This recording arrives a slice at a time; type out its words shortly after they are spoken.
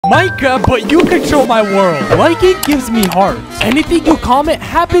Minecraft, but you control my world. Liking gives me hearts. Anything you comment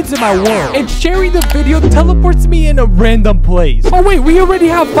happens in my world. And sharing the video teleports me in a random place. Oh wait, we already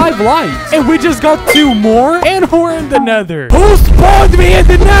have 5 likes. And we just got 2 more. And we're in the nether. Who spawned me in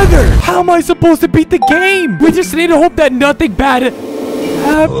the nether? How am I supposed to beat the game? We just need to hope that nothing bad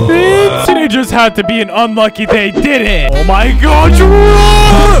happens. Today just had to be an unlucky day, did it? Oh my gosh,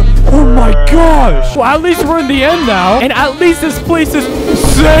 run! Oh my gosh. Well, at least we're in the end now. And at least this place is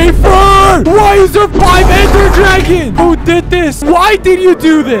safer. Why is there 5 ender dragons? Who did this? Why did you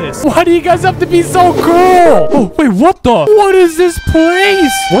do this? Why do you guys have to be so cruel? Oh, wait, what the? What is this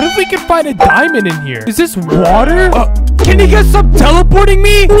place? What if we can find a diamond in here? Is this water? Can you guys stop teleporting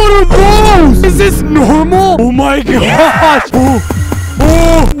me? What are those? Is this normal? Oh my gosh.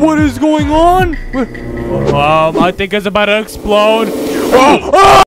 Oh, what is going on? I think it's about to explode.